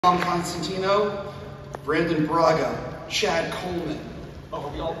Tom Constantino, Brandon Braga, Chad Coleman.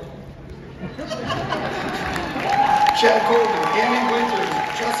 Oh, y'all. Chad Coleman, Annie Winters,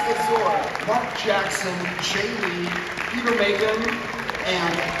 Jessica Szohr, Mark Jackson, Jay Lee, Peter Macon,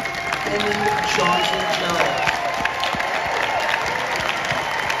 and Emmy Johnson Jerald.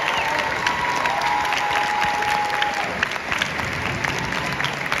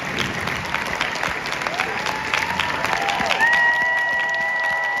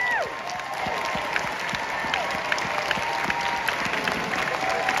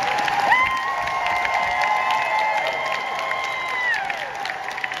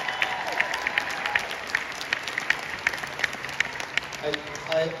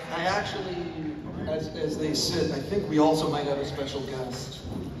 I actually, as they sit, I think we also might have a special guest.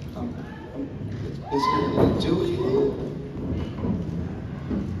 Do we?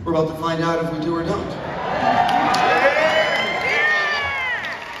 We're about to find out if we do or don't.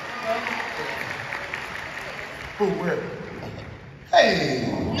 Who, where? Hey!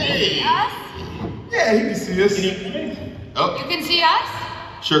 Hey! Us? Yeah, he can see us. Oh. You can see us?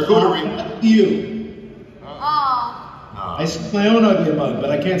 Charcuterie. You. Oh. I see my own ugly mug, but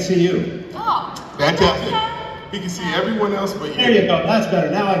I can't see you. Oh. Fantastic. He can see everyone else but you. There you go. That's better.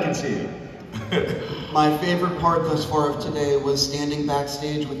 Now I can see you. My favorite part thus far of today was standing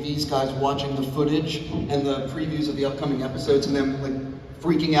backstage with these guys watching the footage and the previews of the upcoming episodes and them like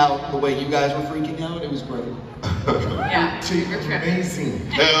freaking out the way you guys were freaking out. It was great. Yeah. Amazing.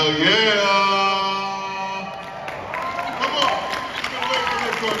 Hell yeah! Come on. You've been waiting for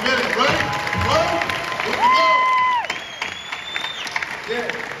this for a minute, right? What?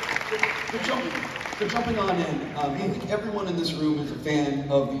 For jumping on in, I think everyone in this room is a fan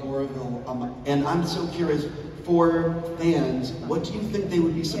of the Orville, and I'm so curious, for fans, what do you think they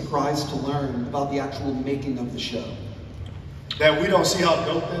would be surprised to learn about the actual making of the show? That we don't see how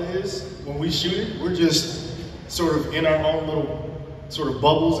dope that is when we shoot it. We're just sort of in our own little sort of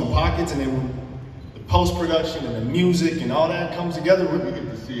bubbles and pockets, and then when the post-production and the music and all that comes together, we get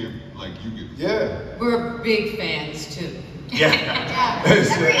to see it like you get to see it. We're big fans too. Yeah.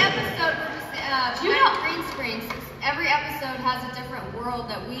 Every episode, we're just green screens. Every episode has a different world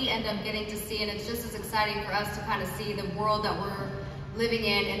that we end up getting to see, and it's just as exciting for us to kind of see the world that we're living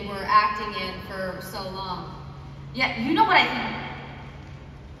in and we're acting in for so long. Yeah, you know what I think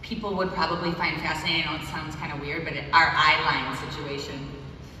people would probably find fascinating? I know it sounds kind of weird, but our eyeline situation.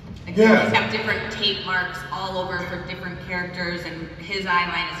 Like we always have different tape marks all over for different characters, and his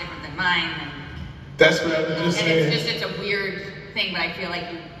eyeline is different than mine. And that's what I was just saying. It's a weird thing, but I feel like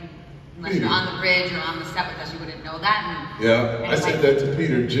unless you're on the bridge or on the set with us, you wouldn't know that. And I said that to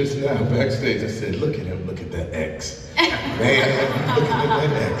Peter just now backstage. I said, look at him, look at that X. Man, look at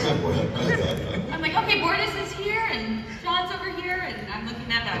that X. I'm like, okay, Borges is here, and Sean's over here, and I'm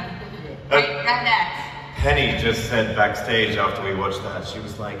looking at that X. Penny just said backstage after we watched that, she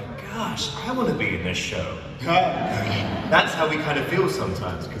was like, gosh, I want to be in this show. That's how we kind of feel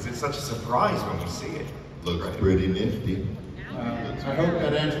sometimes, because it's such a surprise when we see it. Looks pretty nifty. I hope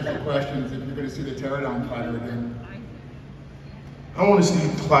that answers the questions if you're going to see the pterodon fighter again. I want to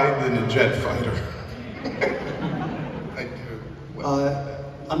see Clyde in the jet fighter. I do.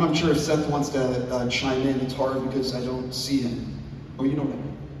 I'm not sure if Seth wants to chime in. It's hard because I don't see him. Oh, you know what?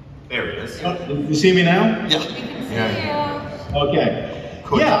 There he is. You see me now? Yeah. We can see you. Okay.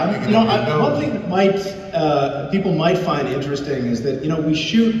 Yeah, one thing that might people might find interesting is that we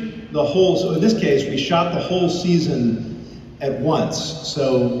shoot the whole. So in this case, we shot the whole season at once.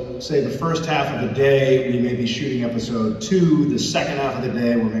 So say the first half of the day, we may be shooting episode 2. The second half of the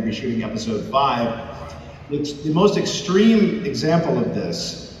day, we're maybe shooting episode 5. The most extreme example of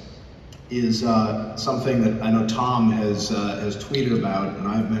this is something that I know Tom has tweeted about, and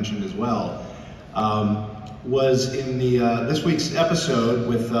I've mentioned as well. Was in the this week's episode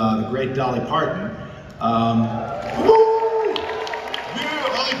with the great Dolly Parton. Dolly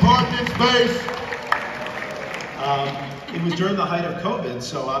Parton in space. It was during the height of COVID,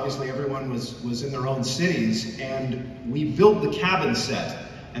 so obviously everyone was in their own cities, and we built the cabin set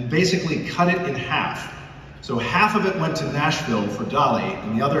and basically cut it in half. So half of it went to Nashville for Dolly,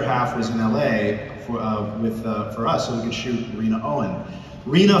 and the other half was in LA for us, so we could shoot Rena Owen.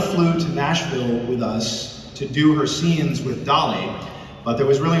 Rena flew to Nashville with us to do her scenes with Dolly, but there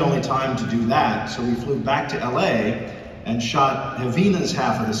was really only time to do that, so we flew back to LA and shot Havina's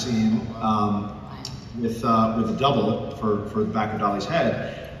half of the scene with a double for the back of Dolly's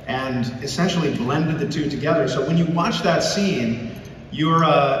head, and essentially blended the two together. So when you watch that scene,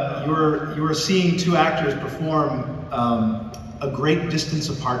 you're seeing two actors perform a great distance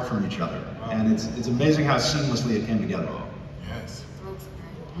apart from each other, and it's amazing how seamlessly it came together. Yes.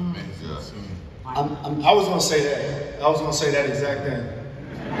 I was gonna say that. I was gonna say that exact thing.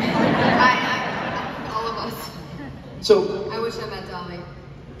 All of us. So I wish I met Dolly.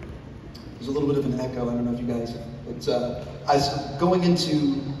 there's a little bit of an echo. I don't know if you guys. It's as going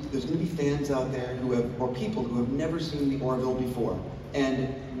into. There's going to be fans out there who have, or people who have never seen the Orville before,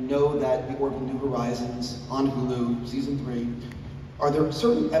 and know that the Orville New Horizons on Hulu season 3. Are there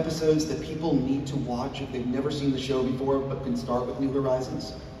certain episodes that people need to watch if they've never seen the show before, but can start with New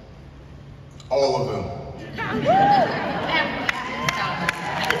Horizons? All of them.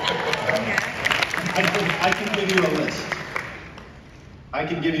 I can give you a list. I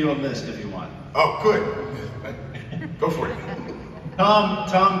can give you a list if you want. Oh, good. Go for it.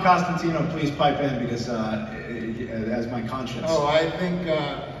 Tom Constantino, please pipe in because as my conscience. Oh, I think,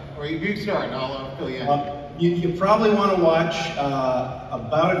 or you start and I'll fill you in. You probably want to watch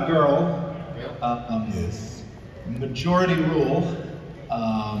About a Girl, Yes. Majority Rule,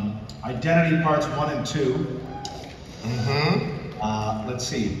 Identity Parts 1 and 2. Let's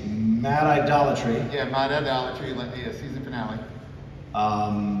see, Mad Idolatry. Yeah, Mad Idolatry, yeah, season finale.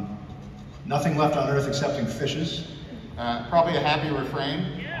 Nothing Left on Earth Excepting Fishes. Probably a Happy Refrain.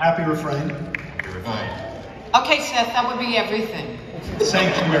 Happy Refrain. Okay, Seth, that would be everything.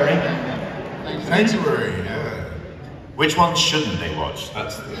 Sanctuary. Sanctuary, yeah. Which one shouldn't they watch?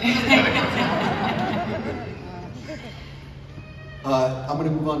 That's the I'm going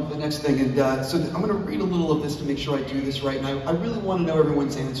to move on to the next thing, and so I'm going to read a little of this to make sure I do this right, and I really want to know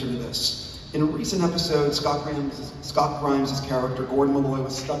everyone's answer to this. In a recent episode, Scott Grimes' character, Gordon Malloy,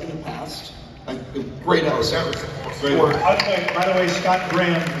 was stuck in the past. A great episode. By the way, Scott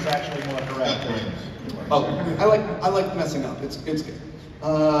Graham is actually more correct. Oh, I like messing up. It's good.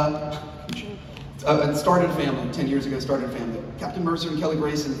 It started family 10 years ago. Started family. Captain Mercer and Kelly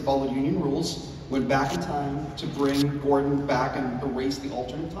Grayson followed Union rules, went back in time to bring Gordon back and erase the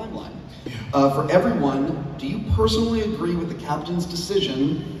alternate timeline. For everyone, do you personally agree with the captain's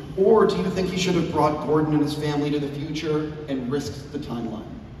decision, or do you think he should have brought Gordon and his family to the future and risked the timeline?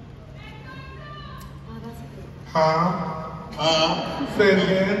 Say it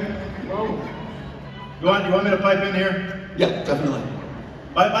again. You want me to pipe in here? Yeah, definitely.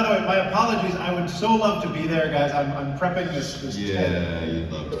 By the way, my apologies. I would so love to be there, guys. I'm prepping this. Yeah, you'd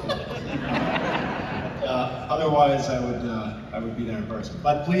love to. Otherwise, I would be there in person.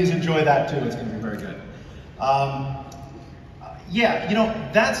 But please enjoy that too. It's going to be very good. Yeah, you know,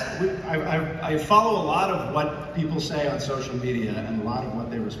 I follow a lot of what people say on social media and a lot of what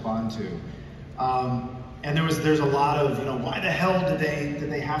they respond to. And there's a lot of, you know, why the hell did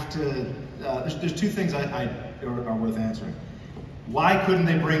they have to? There's two things are worth answering. Why couldn't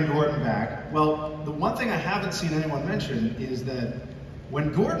they bring Gordon back? Well, the one thing I haven't seen anyone mention is that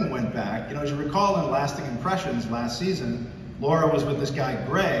when Gordon went back, you know, as you recall in Lasting Impressions last season, Laura was with this guy,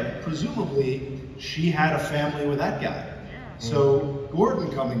 Greg. Presumably, she had a family with that guy. So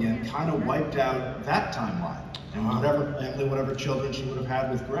Gordon coming in kind of wiped out that timeline and whatever family, whatever children she would have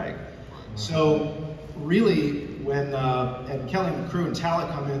had with Greg. So really, when and Kelly McCrew and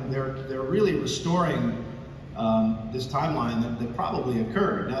Tala come in, they're really restoring this timeline that probably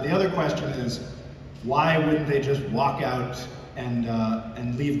occurred. Now the other question is, why wouldn't they just walk out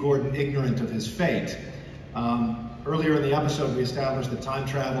and leave Gordon ignorant of his fate? Earlier in the episode, we established that time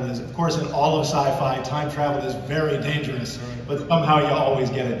travel is, of course, in all of sci-fi, time travel is very dangerous, but somehow you always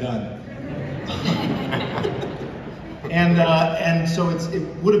get it done. And so it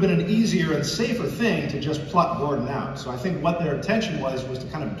would have been an easier and safer thing to just pluck Gordon out. So I think what their intention was to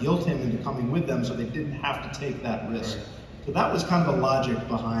kind of guilt him into coming with them so they didn't have to take that risk. So that was kind of the logic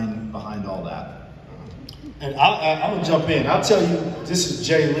behind all that. And I'm gonna jump in. I'll tell you, this is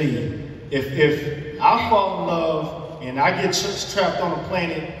Jay Lee. If I fall in love and I get trapped on a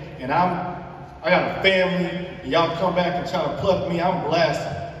planet and I got a family and y'all come back and try to pluck me, I'm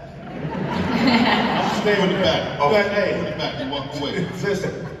blasted. I'm staying in the back. Oh, hey, in the back, you walk away.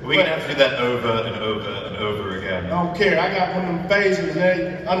 Listen, we're gonna have to do that over and over and over again. I don't care. I got one of them phases,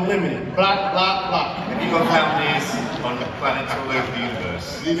 they unlimited. Blah, blah, blah. Have you got families on planets all over the universe?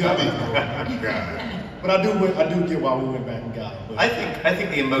 But I do get why we went back and got him. I think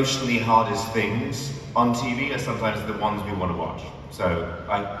the emotionally hardest things on TV are sometimes the ones we want to watch. So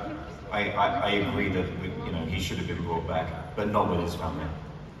I agree that he should have been brought back, but not with his family.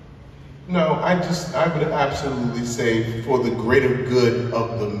 No, I would absolutely say for the greater good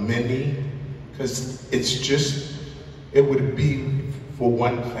of the many, because it would be for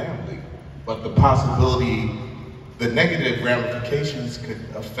one family, but the possibility, the negative ramifications could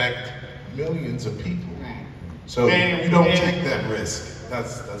affect millions of people. So you don't take that risk.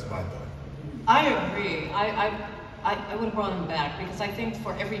 That's my thought. I agree. I would have brought him back, because I think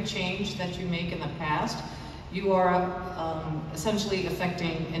for every change that you make in the past, you are essentially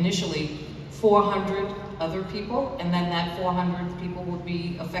affecting initially 400 other people, and then that 400 people would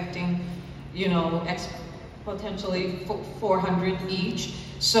be affecting, you know, potentially 400 each.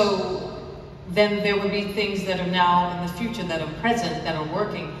 So then there would be things that are now in the future that are present, that are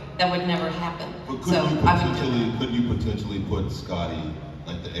working, that would never happen. But So could you potentially put Scotty,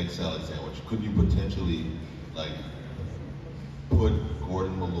 like the egg salad sandwich, could you potentially like put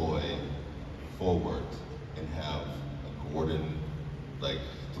Gordon Malloy forward and have a Gordon like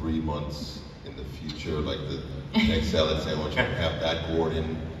 3 months in the future, like the egg salad sandwich, and have that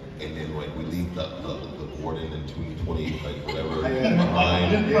Gordon, and then like we leave the Gordon in 2020, like whatever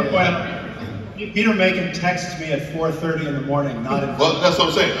behind. Peter Macon texts me at 4:30 in the morning, not at. Well, that's what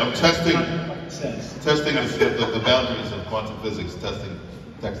I'm saying. I'm testing the boundaries of quantum physics. Texting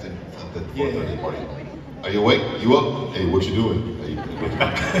at 4:30 in the morning. Are you awake? You up? Hey, what you doing? Hey,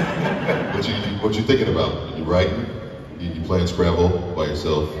 what you thinking about? You writing? You playing Scrabble by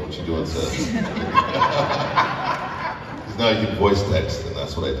yourself? What you doing, Seth? Because now you can voice text, and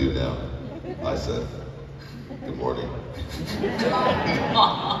that's what I do now. Hi, Seth. Good morning.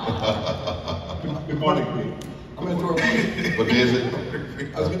 Good morning, Pete. I'm going to throw a What day is it?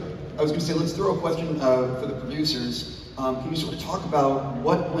 I was going to say, let's throw a question for the producers. Can you sort of talk about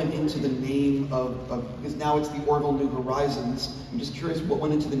what went into the name because now it's the Orville New Horizons. I'm just curious what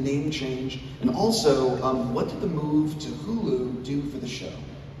went into the name change, and also what did the move to Hulu do for the show?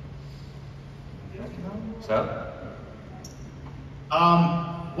 So?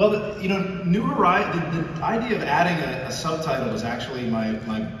 Well, you know, New Horizons, the idea of adding a subtitle was actually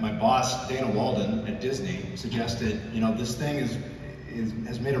my boss, Dana Walden at Disney, suggested, you know, this thing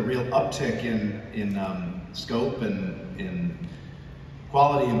has made a real uptick in scope and in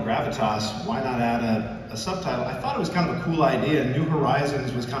quality and gravitas. Why not add a subtitle? I thought it was kind of a cool idea. New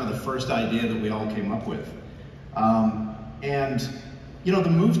Horizons was kind of the first idea that we all came up with. And, you know, the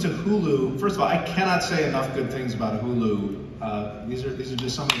move to Hulu, first of all, I cannot say enough good things about Hulu. These are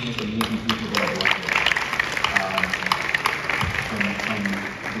just some of the most amazing people that I've worked with. From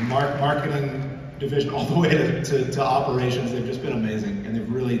the marketing division all the way to operations, they've just been amazing, and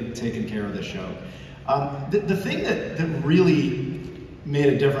they've really taken care of the show. The thing that really made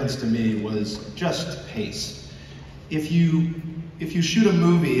a difference to me was just pace. If you shoot a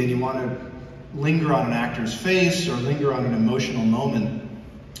movie and you want to linger on an actor's face or linger on an emotional moment,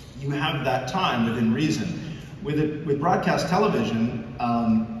 you have that time within reason. With broadcast television,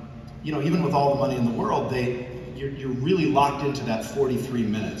 you know, even with all the money in the world, you're really locked into that 43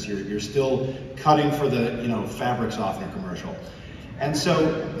 minutes. You're still cutting for the, you know, fabric softener commercial. And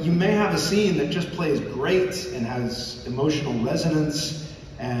so you may have a scene that just plays great and has emotional resonance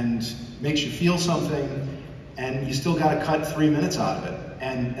and makes you feel something, and you still got to cut 3 minutes out of it.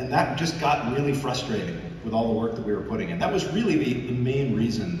 And that just got really frustrating with all the work that we were putting in. That was really the main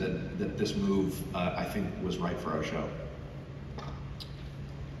reason that this move, I think, was right for our show.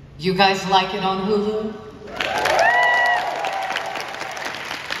 You guys like it on Hulu?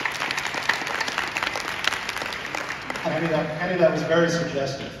 Penny, that was very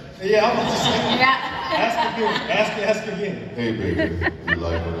suggestive. Yeah, I'm just saying. Yeah. Ask again. Hey, baby, you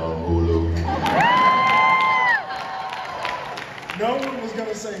like it on Hulu? No one was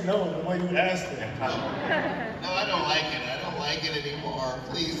gonna say no the way you asked it. No, I don't like it. I don't like it anymore.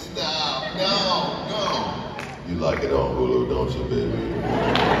 Please stop. No. You like it on Hulu, don't you, baby?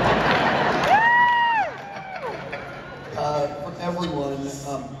 For everyone,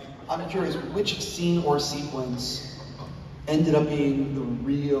 I'm curious, which scene or sequence ended up being the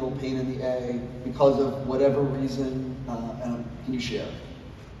real pain in the A because of whatever reason, and can you share?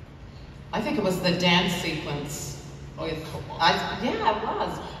 I think it was the dance sequence. Yeah, it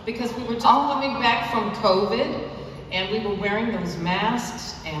was. Because we were just coming back from COVID, and we were wearing those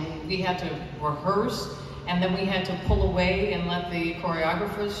masks, and we had to rehearse, and then we had to pull away and let the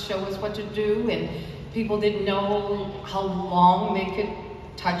choreographers show us what to do, and people didn't know how long they could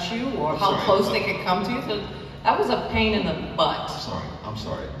touch you or how close they could come to you. So that was a pain in the butt. I'm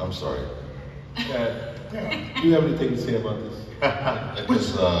sorry. Do you have anything to say about this? I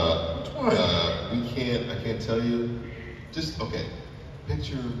can't tell you. Just, okay,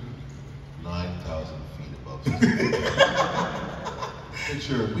 picture 9,000 feet above sea.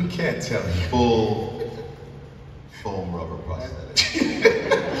 Picture, We can't tell you. full foam rubber prosthetic.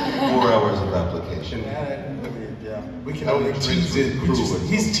 4 hours of application. Yeah. We can only tease it.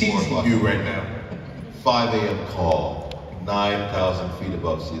 He's teasing you right now. 5 a.m. call, 9,000 feet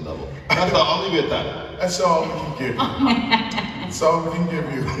above sea level. That's all, I'll leave it at that. That's all we can give you. That's all we can give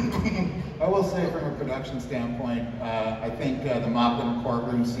you. I will say from a production standpoint, I think the mop-in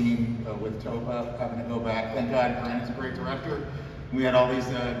courtroom scene with Topa, having to go back, thank God Brandon's a great director. We had all these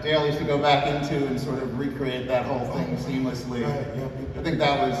dailies to go back into and sort of recreate that whole thing seamlessly. I think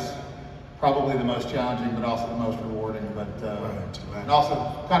that was probably the most challenging, but also the most rewarding, and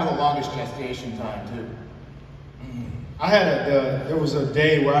also kind of the longest gestation time too. I had there was a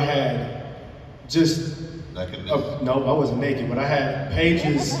day where I had just, no, I wasn't naked, but I had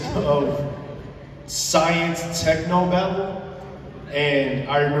pages of science techno babble, and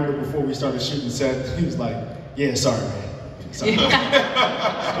I remember before we started shooting Seth, he was like, yeah, sorry, man. Sorry.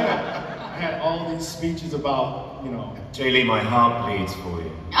 I had all these speeches about, you know. Jaylee, my heart bleeds for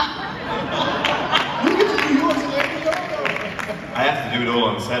you. I have to do it all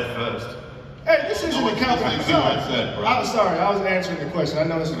on set first. Hey, this isn't a competition. I'm sorry, I was answering the question. I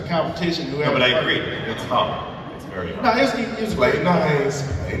know this is a competition. No, but I agree. It's hard. It's very hard. No, it's play nice.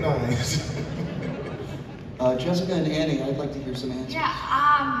 Play nice. Jessica and Annie, I'd like to hear some answers. Yeah,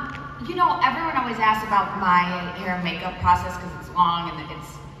 you know, everyone always asks about my hair and makeup process because it's long and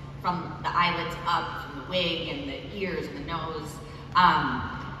it's from the eyelids up, from the wig and the ears and the nose.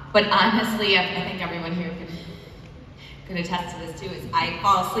 But honestly, I think everyone here could attest to this too, is I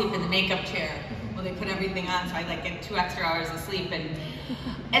fall asleep in the makeup chair when they put everything on, so I like get 2 extra hours of sleep. And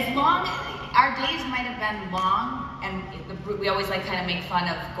as long, our days might have been long, and we always like kind of make fun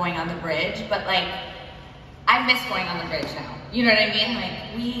of going on the bridge, but like, I miss going on the bridge now. You know what I mean?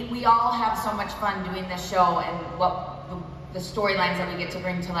 Like, we all have so much fun doing this show, and what the storylines that we get to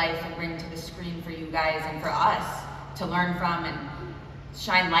bring to life and bring to the screen for you guys and for us to learn from and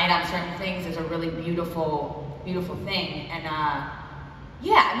shine light on certain things is a really beautiful thing. And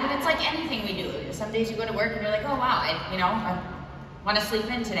yeah, I mean, it's like anything we do. Some days you go to work and you're like, oh wow, I want to sleep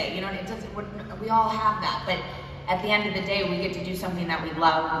in today. You know, we all have that. But at the end of the day, we get to do something that we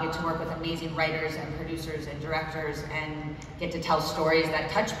love. We get to work with amazing writers and producers and directors and get to tell stories that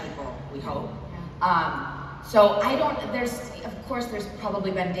touch people, we hope. So of course there's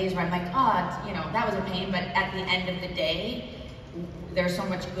probably been days where I'm like, oh, you know, that was a pain, but at the end of the day, there's so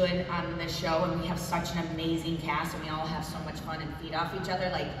much good on this show, and we have such an amazing cast, and we all have so much fun and feed off each other.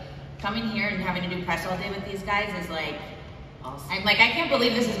 Like, coming here and having to do press all day with these guys is like, awesome. I'm like, I can't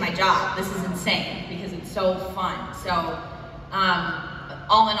believe this is my job. This is insane, because it's so fun. So,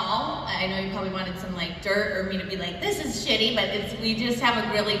 all in all, I know you probably wanted some like dirt or me to be like, this is shitty, but we just have a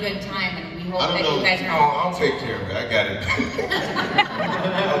really good time, and we hope that you guys are. I'll take care of it. I got it.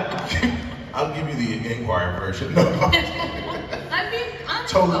 I'll give you the Inquirer version. No. I'm being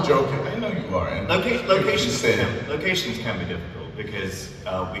honest. Totally joking. I know you are. And locations can be difficult because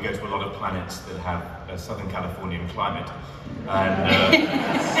we go to a lot of planets that have a Southern Californian climate, and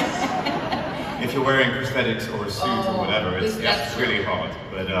if you're wearing prosthetics or a suit or whatever, it's really hard.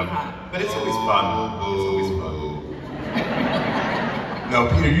 But it's always fun. It's always fun. No,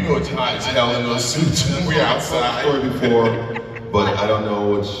 Peter, you know it's hot as hell in those suits when we're outside. I've told the story before, but I don't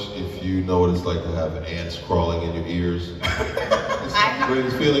know if you know what it's like to have ants crawling in your ears. It's the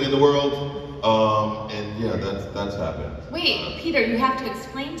greatest feeling in the world. And yeah, that's happened. Wait, Peter, you have to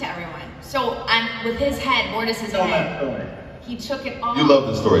explain to everyone. So with his head, Mortis's head, he took it off. You love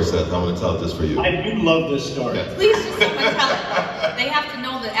this story, Seth. I'm going to tell it just for you. I do love this story. Yeah. Please just someone tell it. They have to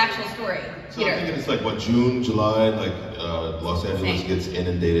know the actual story. So Peter. I'm thinking it's like, June, July, like Los Angeles gets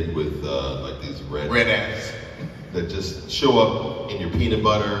inundated with like these red ants that just show up in your peanut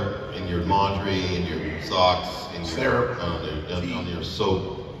butter, in your laundry, in your socks, in your on your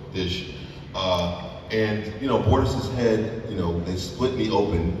soap dish. And you know, Bortus's head, you know, they split me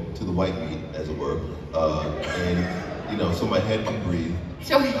open to the white meat, as it were, and you know, so my head can breathe.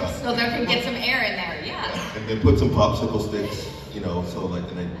 So there can get some air in there, yeah. And then put some popsicle sticks, you know, so like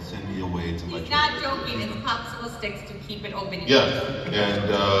then they send me away to my. He's not joking. It's popsicle sticks to keep it open. Yeah, and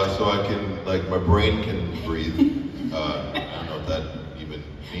so I can, like, my brain can breathe. I don't know what that even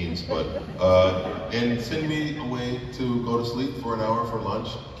means, but and send me away to go to sleep for an hour for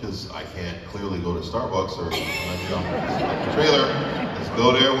lunch, because I can't clearly go to Starbucks or the trailer. Let's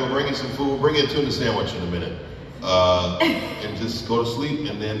go there. We'll bring you some food. We'll bring you a tuna sandwich in a minute. And just go to sleep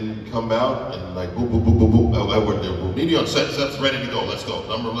and then come out and like boop boop boop boop boop. We'll meet you on set. Set's ready to go. Let's go.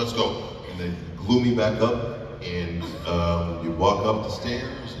 Let's go. And they glue me back up, and you walk up the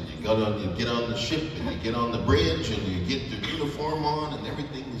stairs, and you get on the ship, and you get on the bridge, and you get the uniform on, and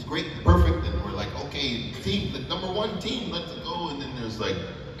everything is great and perfect. And we're like, okay, team, the #1 team, let's go. And then there's like,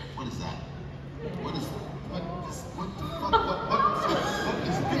 what is that? What is that? What the fuck? What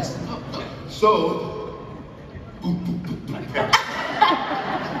is this? No. So. And like,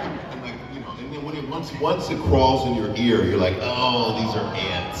 you know, and then when once it crawls in your ear, you're like, oh, these are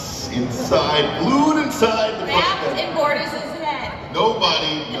ants. inside, glued inside the Wrapped in Borders' head.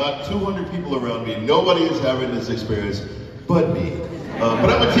 Nobody, not 200 people around me, nobody is having this experience but me. But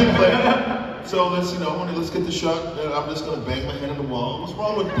I'm a team player, so let's get the shot. I'm just gonna bang my head on the wall. What's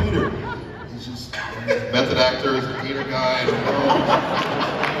wrong with Peter? He's just method actor, he's a Peter guy.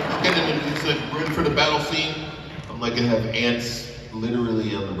 He's like ready for the battle scene. I'm like, I have ants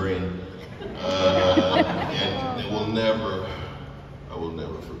literally on the brain, and I will never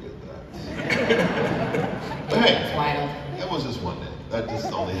forget that. But hey, Wild. that was just one day. That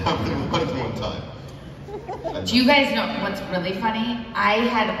just only happened one time. Do you guys know what's really funny? I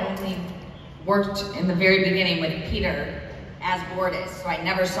had only worked in the very beginning with Peter as Bordis, so I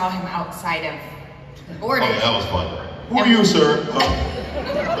never saw him outside of Bordis. Oh, yeah, that was fun. Who are you, sir?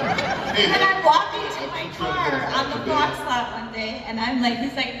 And then I'm walking to my car on the Fox lot one day, and I'm like,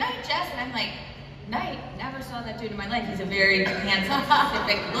 he's like, "Night, Jess," and I'm like, "Night." Never saw that dude in my life. He's a very handsome,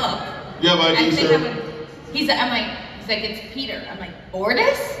 specific look. Yeah, my ID, sir. He's like, it's Peter. I'm like,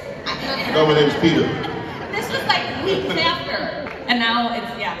 Bordis? No, my name's Peter. This was like weeks after, and now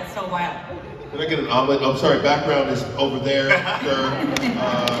it's so wild. Can I get an omelet? I'm sorry, background is over there, sir.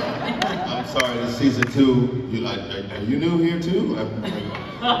 I'm sorry, this is season 2. Are you new here too?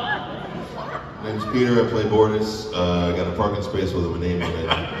 My name's Peter, I play Bordis. I got a parking space with my name on it.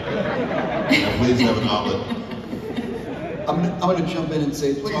 Please have an omelet. I'm going to jump in and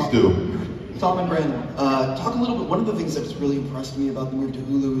say, please do. Tom and Brandon, talk a little bit. One of the things that's really impressed me about the move to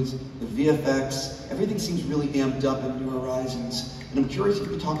Hulu is the VFX. Everything seems really amped up in New Horizons. And I'm curious if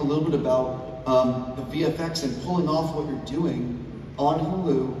you could talk a little bit about the VFX and pulling off what you're doing on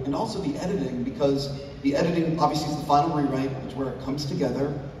Hulu, and also the editing, because the editing obviously is the final rewrite, which is where it comes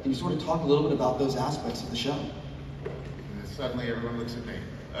together. Can you sort of talk a little bit about those aspects of the show? Suddenly everyone looks at me.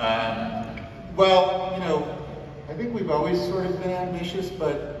 Well, I think we've always sort of been ambitious,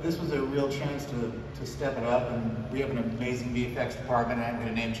 but this was a real chance to step it up, and we have an amazing VFX department. I'm going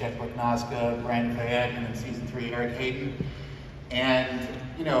to name check like Nazca, Brandon Fayette, and in season 3, Eric Hayden. And,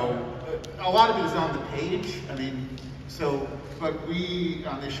 a lot of it is on the page. But we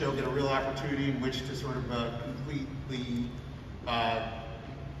on this show get a real opportunity in which to sort of completely add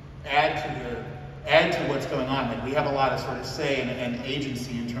to what's going on. Like, we have a lot of sort of say and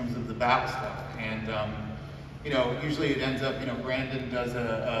agency in terms of the battle stuff. And usually it ends up, Brandon does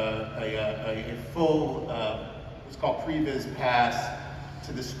a full, what's called previs pass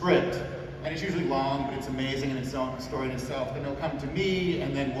to the script. And it's usually long, but it's amazing in its own story in itself. Then he'll come to me,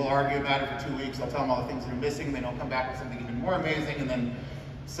 and then we'll argue about it for 2 weeks. I'll tell him all the things that are missing, and then he'll come back with something even more amazing, and then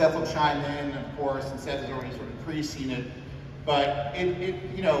Seth will chime in, of course, and Seth has already sort of pre-seen it. But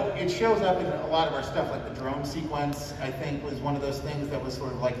it shows up in a lot of our stuff, like the drone sequence, I think, was one of those things that was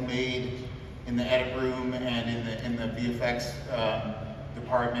sort of like made in the edit room and in the VFX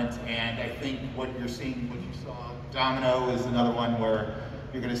department. And I think what you're seeing, what you saw, Domino is another one where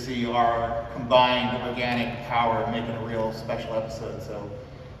you're going to see our combined organic power making a real special episode. So,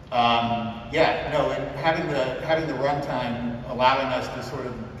 and having the runtime allowing us to sort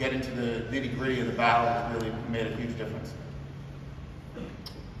of get into the nitty-gritty of the battle has really made a huge difference.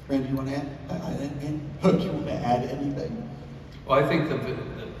 Brandon, you want to add? Do you want to add anything? Well, I think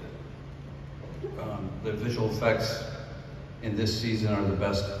the visual effects in this season are the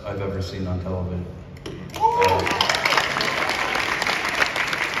best I've ever seen on television.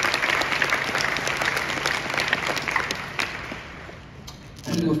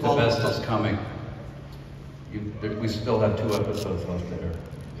 The best is coming. We still have 2 episodes left there.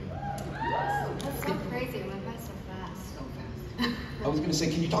 That's so crazy. It went by so fast. So fast. I was going to say,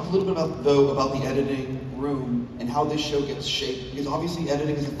 can you talk a little bit about the editing room and how this show gets shaped? Because obviously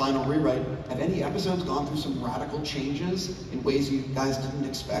editing is the final rewrite. Have any episodes gone through some radical changes in ways you guys didn't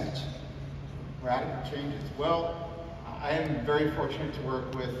expect? Radical changes? Well, I am very fortunate to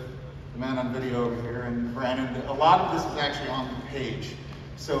work with the man on video over here and Brandon. A lot of this is actually on the page.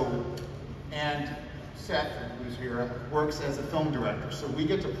 So, and Seth, who's here, works as a film director. So we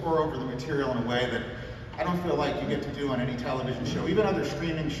get to pour over the material in a way that I don't feel like you get to do on any television show, even other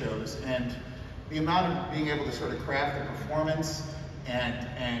streaming shows. And the amount of being able to sort of craft the performance and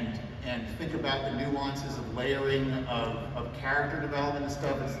think about the nuances of layering of character development and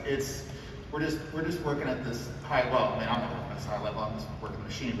stuff, we're just working at this high level. I mean, I'm not working at this high level, I'm just working the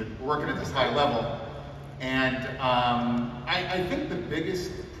machine, but we're working at this high level. And I think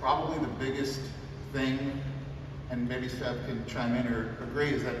probably the biggest thing, and maybe Seth can chime in or agree,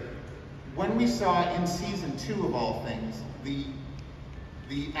 is that when we saw in season 2 of all things, the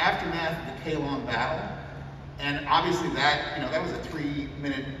aftermath of the Kalon battle, and obviously that was a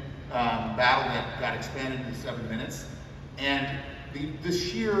 3-minute battle that got expanded to 7 minutes, and the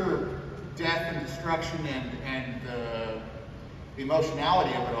sheer death and destruction and the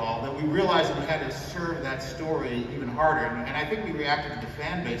emotionality of it all, that we realized that we had to serve that story even harder. And I think we reacted to the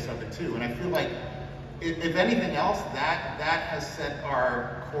fan base of it too. And I feel like, if anything else, that has set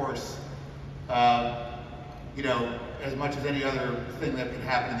our course, you know, as much as any other thing that could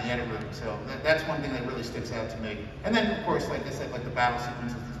happen in the edit room. So that's one thing that really sticks out to me. And then, of course, like I said, like the battle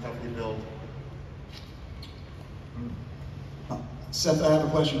sequences and stuff we build. Seth, I have a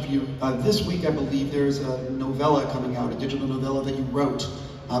question for you. This week, I believe there's a novella coming out, a digital novella that you wrote.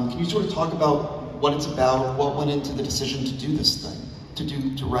 Can you sort of talk about what it's about, what went into the decision to do this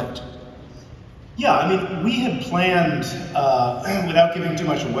thing, to write? Yeah, I mean, we had planned, without giving too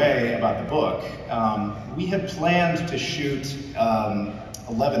much away about the book, we had planned to shoot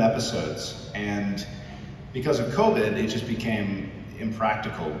 11 episodes, and because of COVID, it just became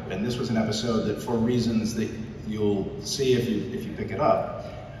impractical. And this was an episode that, for reasons that you'll see if you pick it up,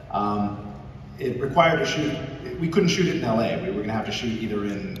 it required to shoot. We couldn't shoot it in LA. We were going to have to shoot either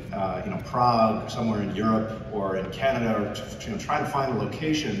in Prague, somewhere in Europe, or in Canada, or try to find a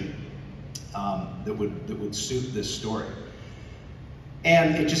location that would suit this story.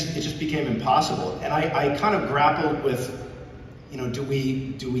 And it just became impossible. And I kind of grappled with, do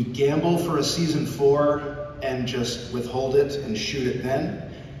we gamble for a season 4 and just withhold it and shoot it then?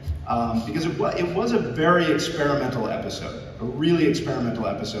 Because it was a very experimental episode, a really experimental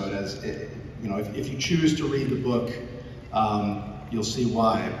episode. As if you choose to read the book, you'll see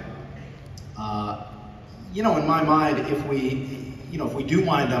why. In my mind, if we do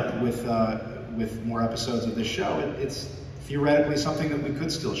wind up with more episodes of this show, it's theoretically something that we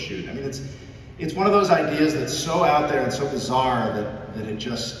could still shoot. I mean, it's one of those ideas that's so out there and so bizarre that it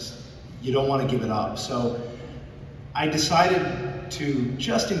just, you don't want to give it up. So I decided to,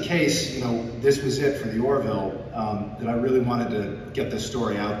 just in case, this was it for the Orville, that I really wanted to get this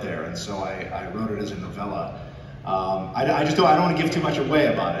story out there, and so I wrote it as a novella. I don't want to give too much away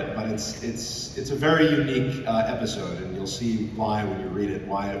about it, but it's a very unique episode, and you'll see why when you read it,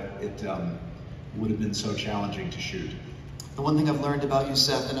 why it would have been so challenging to shoot. The one thing I've learned about you,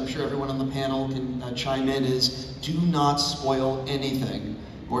 Seth, and I'm sure everyone on the panel can chime in, is do not spoil anything,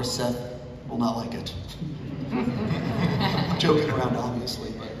 or Seth will not like it. Joking around,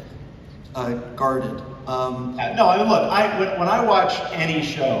 obviously, but guarded. No, I mean, look, when I watch any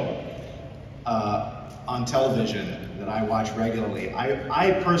show on television that I watch regularly,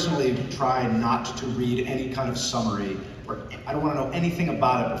 I personally try not to read any kind of summary, or I don't want to know anything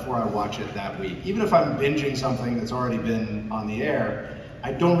about it before I watch it that week. Even if I'm binging something that's already been on the air,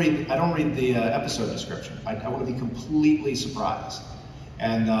 I don't read the episode description. I want to be completely surprised,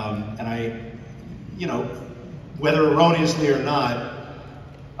 and I, whether erroneously or not,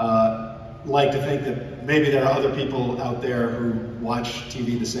 like to think that maybe there are other people out there who watch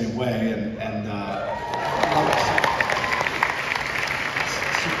TV the same way, and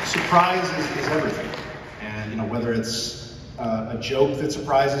surprise is everything. And whether it's a joke that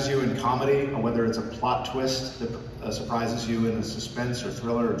surprises you in comedy, or whether it's a plot twist that surprises you in a suspense or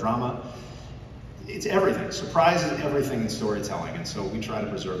thriller or drama, it's everything. Surprise is everything in storytelling, and so we try to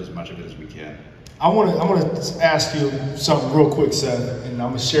preserve as much of it as we can. I want to ask you something real quick, Seth, and I'm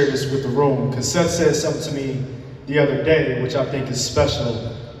going to share this with the room, because Seth said something to me the other day, which I think is special,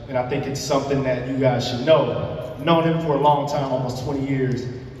 and I think it's something that you guys should know. I've known him for a long time, almost 20 years,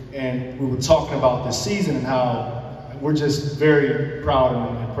 and we were talking about this season and how we're just very proud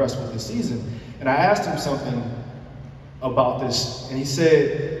and impressed with this season. And I asked him something about this, and he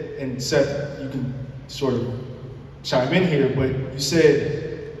said, and Seth, you can sort of chime in here, but you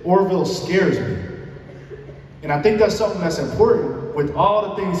said, Orville scares me. And I think that's something that's important with all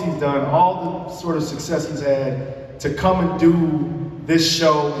the things he's done, all the sort of success he's had, to come and do this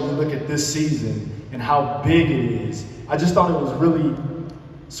show and you look at this season and how big it is. I just thought it was really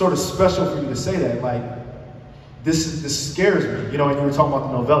sort of special for you to say that, like, this scares me, and you were talking about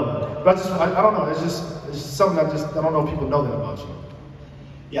the novella. But I don't know, it's just something I don't know if people know that about you.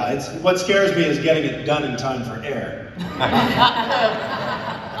 Yeah, what scares me is getting it done in time for air.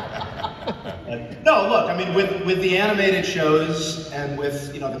 No, look, I mean, with the animated shows and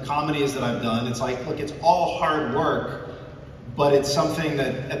with, the comedies that I've done, it's like, look, it's all hard work, but it's something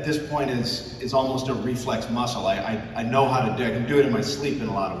that at this point is almost a reflex muscle. I know how to do it. I can do it in my sleep in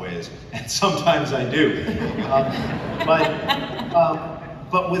a lot of ways, and sometimes I do.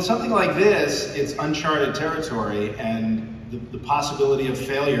 But with something like this, it's uncharted territory, and the possibility of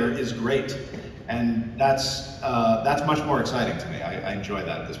failure is great. And that's much more exciting to me. I enjoy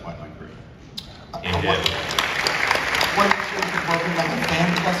that at this point in my career. One like a fan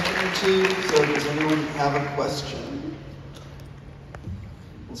question or two. So does anyone have a question?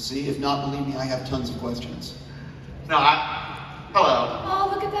 We'll see. If not, believe me, I have tons of questions. No, hello.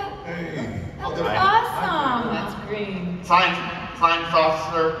 Oh, look at that. Hey. That's awesome. That's green. Science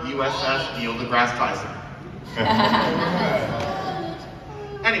officer, U.S.S. Neil deGrasse Tyson.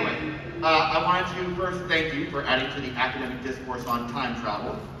 Anyway, I wanted to first thank you for adding to the academic discourse on time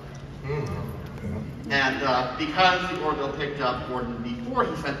travel. And because the Orville picked up Gordon before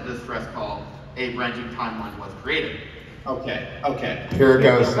he sent the distress call, a branching timeline was created. Okay. Here it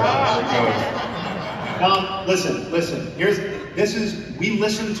goes. Listen. We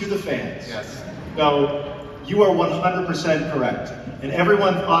listen to the fans. Yes. So you are 100% correct. And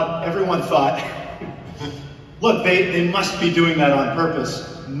everyone thought, look, they must be doing that on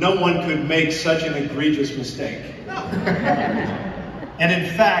purpose. No one could make such an egregious mistake. And in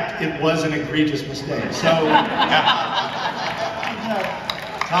fact, it was an egregious mistake. So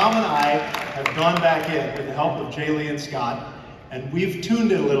Tom and I have gone back in with the help of Jay Lee and Scott, and we've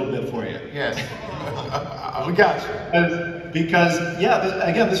tuned it a little bit for you. Yes. We got you. Because,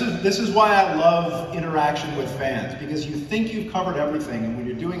 this is why I love interaction with fans, because you think you've covered everything, and when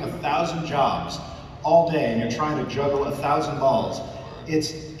you're doing 1,000 jobs all day and you're trying to juggle 1,000 balls,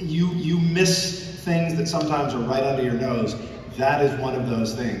 it's you miss things that sometimes are right under your nose. That is one of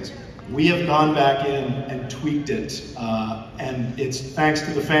those things. We have gone back in and tweaked it, and it's thanks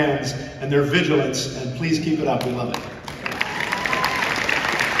to the fans and their vigilance, and please keep it up, we love it.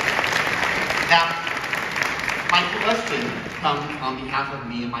 Now, my question comes on behalf of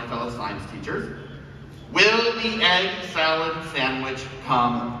me and my fellow science teachers. Will the egg salad sandwich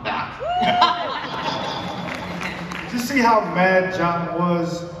come back? Did you see how mad John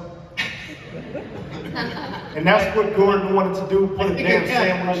was? And that's what Gordon wanted to do, put a damn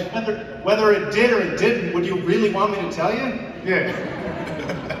sandwich. Whether it did or it didn't, would you really want me to tell you? Yeah.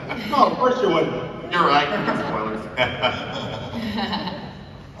 No, of course you wouldn't. You're right, spoilers.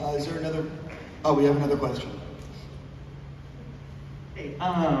 Is there another? Oh, we have another question. Hey,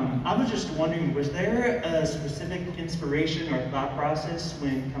 I was just wondering, was there a specific inspiration or thought process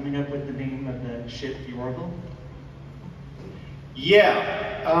when coming up with the name of the ship, the Orville?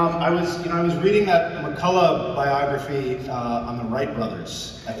 Yeah, I was reading that McCullough biography on the Wright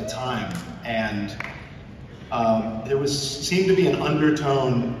brothers at the time, and there seemed to be an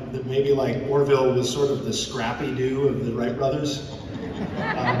undertone that maybe like Orville was sort of the Scrappy-Doo of the Wright brothers.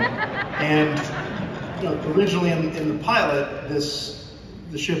 And originally in the pilot, the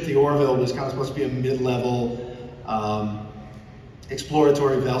ship, the Orville, was kind of supposed to be a mid-level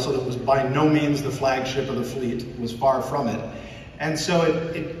exploratory vessel that was by no means the flagship of the fleet, was far from it. And so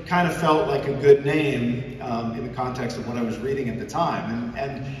it kind of felt like a good name in the context of what I was reading at the time.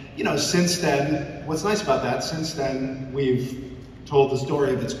 And since then, what's nice about that, since then we've told the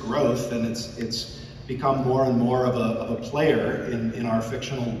story of its growth, and it's become more and more of a player in our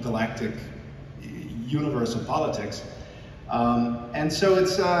fictional galactic universe of politics. And so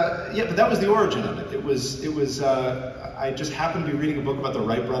it's, but that was the origin of it. It was I just happened to be reading a book about the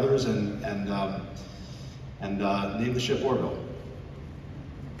Wright brothers and named the ship Orville.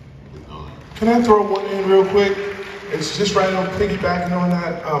 Can I throw one in real quick? It's just right on piggybacking on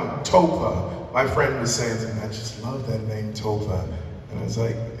that. Topher. My friend was saying to me, I just love that name, Topher. And I was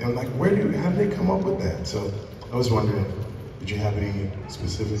like, how did they come up with that? So I was wondering, did you have any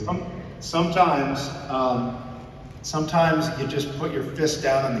specific? Sometimes you just put your fist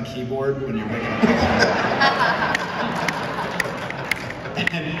down on the keyboard when you're making a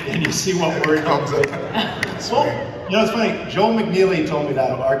and you see what word comes up. Well, it's funny, Joel McNeely told me that,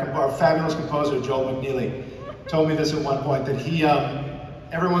 our fabulous composer, Joel McNeely, told me this at one point, that he,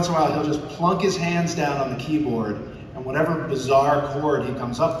 every once in a while, he'll just plunk his hands down on the keyboard, and whatever bizarre chord he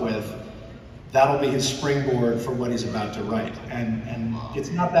comes up with, that'll be his springboard for what he's about to write. And it's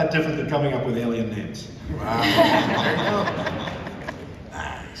not that different than coming up with alien names. Wow. There you go.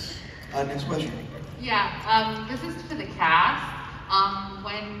 Nice. Next question. Yeah, this is to the cast.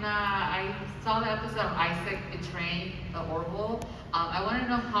 When I saw the episode of Isaac betraying the Orville, I want to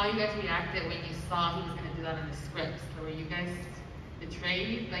know how you guys reacted when you saw he was going to do that in the script. So were you guys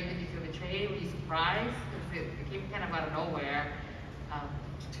betrayed? Like, did you feel betrayed? Were you surprised? Because it came kind of out of nowhere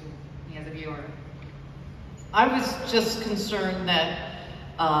to me as a viewer. I was just concerned that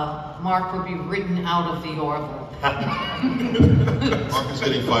Mark would be written out of the Orville. Mark is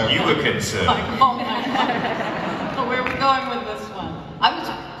getting fired. You were concerned. Oh my God. So where are we going with this one? I was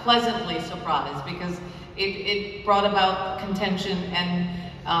pleasantly surprised because it brought about contention, and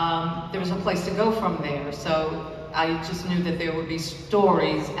there was a place to go from there. So I just knew that there would be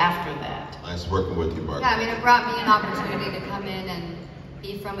stories after that. Nice working with you, Mark. Yeah, I mean, it brought me an opportunity to come in and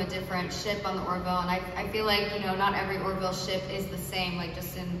be from a different ship on the Orville, and I feel like, you know, not every Orville ship is the same, like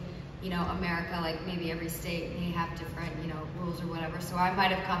just in, you know, America, like maybe every state may have different, you know, rules or whatever. So I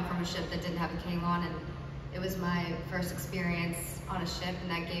might have come from a ship that didn't have a K-Lon, and it was my first experience on a ship,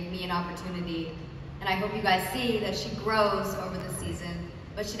 and that gave me an opportunity. And I hope you guys see that she grows over the season,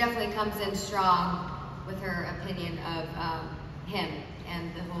 but she definitely comes in strong with her opinion of him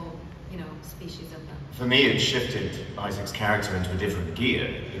and the whole, you know, species of them. For me, it shifted Isaac's character into a different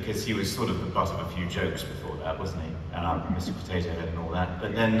gear, because he was sort of the butt of a few jokes before that, wasn't he? Mr. Potato Head and all that.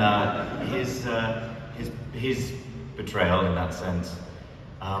 But then his betrayal, in that sense,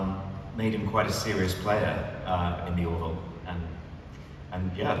 made him quite a serious player in the Orville. And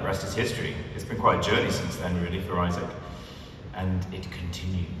yeah, the rest is history. It's been quite a journey since then, really, for Isaac. And it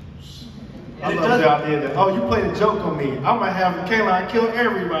continues. I love the idea that, oh, you played a joke on me. I'm gonna have Kayla kill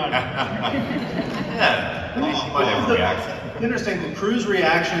everybody. Yeah, you might have a reaction. Interesting, the crew's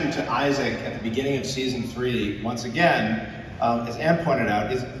reaction to Isaac at the beginning of season 3, once again, as Ann pointed out,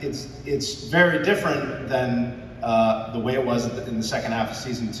 it's very different than the way it was in the second half of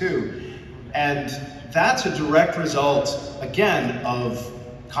season 2. And that's a direct result, again, of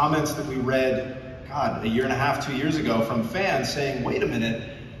comments that we read, God, a year and a half, 2 years ago from fans saying, wait a minute,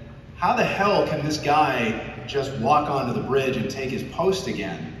 how the hell can this guy just walk onto the bridge and take his post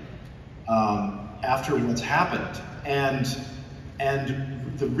again after what's happened? And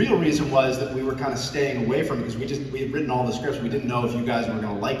the real reason was that we were kind of staying away from it because we had written all the scripts. We didn't know if you guys were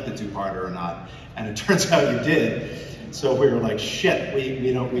going to like the two-parter or not, and it turns out you did. So we were like, shit,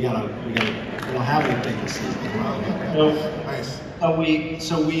 we don't have anything this season. Nice.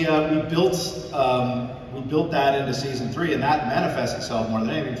 So we built that into season 3, and that manifests itself more than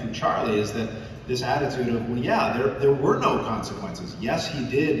anything from Charlie, is that this attitude of, well, yeah, there were no consequences. Yes, he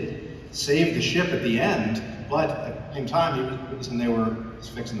did save the ship at the end, but at the same time, he was the reason they were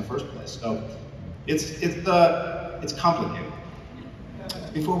fixed in the first place. So it's complicated.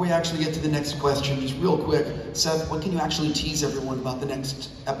 Before we actually get to the next question, just real quick, Seth, what can you actually tease everyone about the next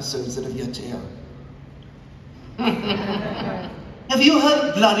episodes that have yet to air? Have you heard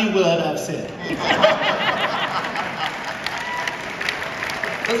a bloody word I've said?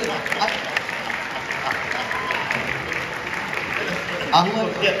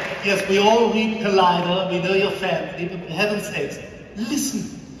 Yes, we all read Collider, we know your family, but for heaven's sakes,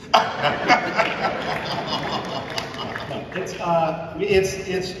 listen. There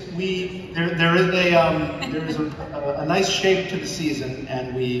is a nice shape to the season,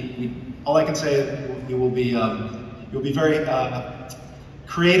 and we all I can say is you'll be very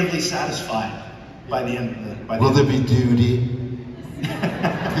creatively satisfied by the end. Will there be duty?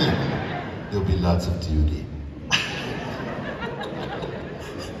 There'll be lots of duty.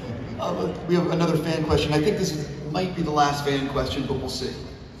 We have another fan question. I think this might be the last fan question, but we'll see.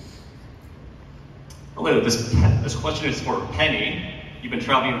 Hello, this question is for Penny. You've been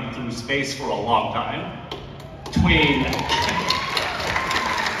traveling through space for a long time. Between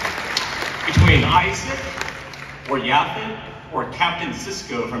Isaac, or Yaphet, or Captain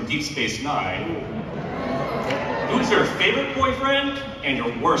Sisko from Deep Space Nine, who's your favorite boyfriend and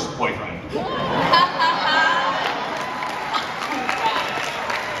your worst boyfriend?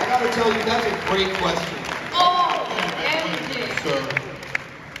 I gotta tell you, that's a great question.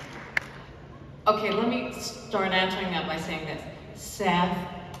 Okay, let me start answering that by saying this. Seth,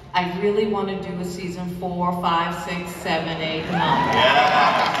 I really want to do a season 4, 5, 6, 7, 8, 9.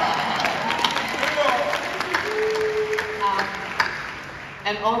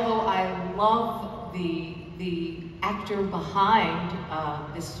 And although I love the actor behind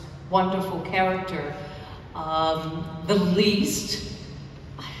this wonderful character, the least,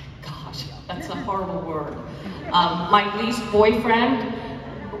 gosh, that's a horrible word. My least boyfriend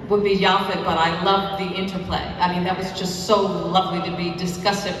would be Yaphet, but I love the interplay. I mean, that was just so lovely to be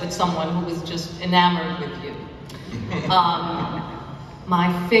disgusted with someone who was just enamored with you.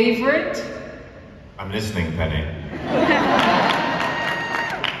 My favorite? I'm listening, Penny.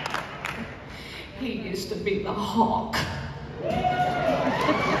 He used to be the Hawk.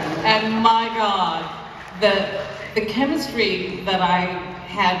 And my God, the chemistry that I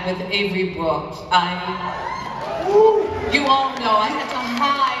had with Avery Brooks, you all know I had to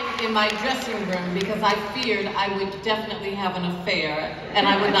hide in my dressing room because I feared I would definitely have an affair and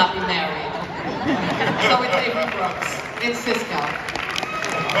I would not be married. So it's Avery Brooks. It's Sisko.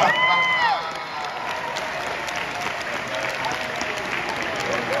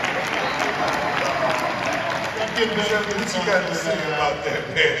 What you got to say about that,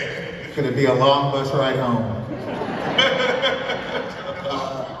 man? Could it be a long bus ride home?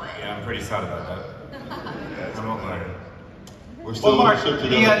 Yeah, I'm pretty sad about that. I'm not married. We're still Mark, on the ship he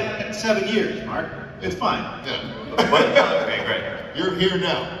together. had 7 years, Mark. It's fine. Yeah. Okay, great. You're here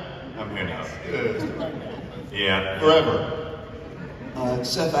now. I'm here now. Yeah. Forever.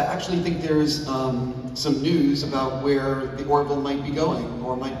 Seth, I actually think there's some news about where the Orville might be going,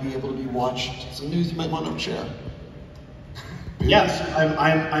 or might be able to be watched. Some news you might want to share. Yes,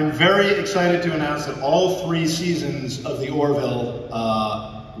 I'm very excited to announce that all 3 seasons of the Orville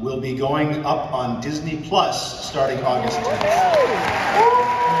will be going up on Disney Plus starting August 10th.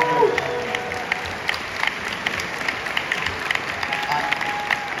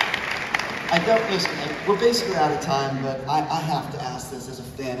 I don't listen. We're basically out of time, but I have to ask this as a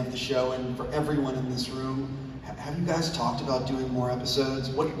fan of the show and for everyone in this room. Have you guys talked about doing more episodes?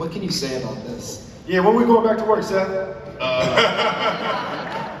 What can you say about this? Yeah, when we going back to work, Seth?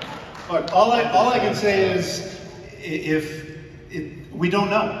 Look, all I can say is, we don't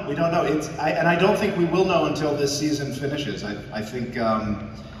know. We don't know. And I don't think we will know until this season finishes. I think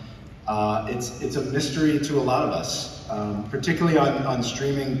it's a mystery to a lot of us. Particularly on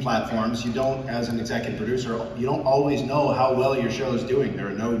streaming platforms, you don't, as an executive producer, you don't always know how well your show is doing. There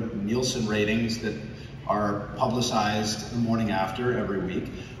are no Nielsen ratings that are publicized the morning after every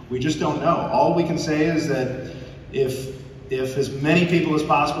week. We just don't know. All we can say is that if as many people as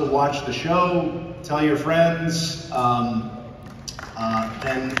possible watch the show, tell your friends, then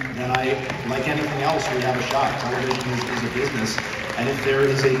like anything else, we have a shot. Television is a business, and if there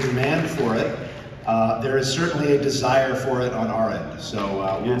is a demand for it, there is certainly a desire for it on our end,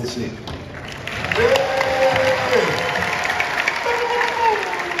 so we will see.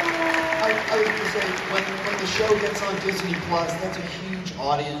 I was going to say, when the show gets on Disney Plus, that's a huge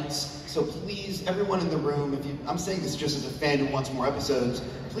audience. So please, everyone in the room, I'm saying this just as a fan who wants more episodes,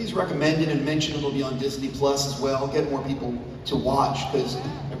 please recommend it and mention it'll be on Disney Plus as well. Get more people to watch, because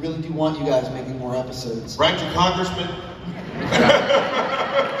I really do want you guys making more episodes. Right to Congressman?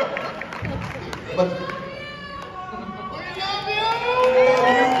 But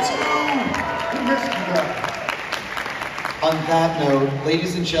on that note,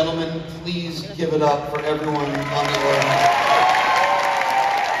 ladies and gentlemen, please give it up for everyone on the Orville.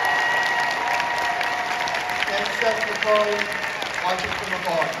 And Seth MacFarlane, watching from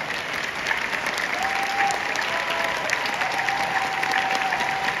afar.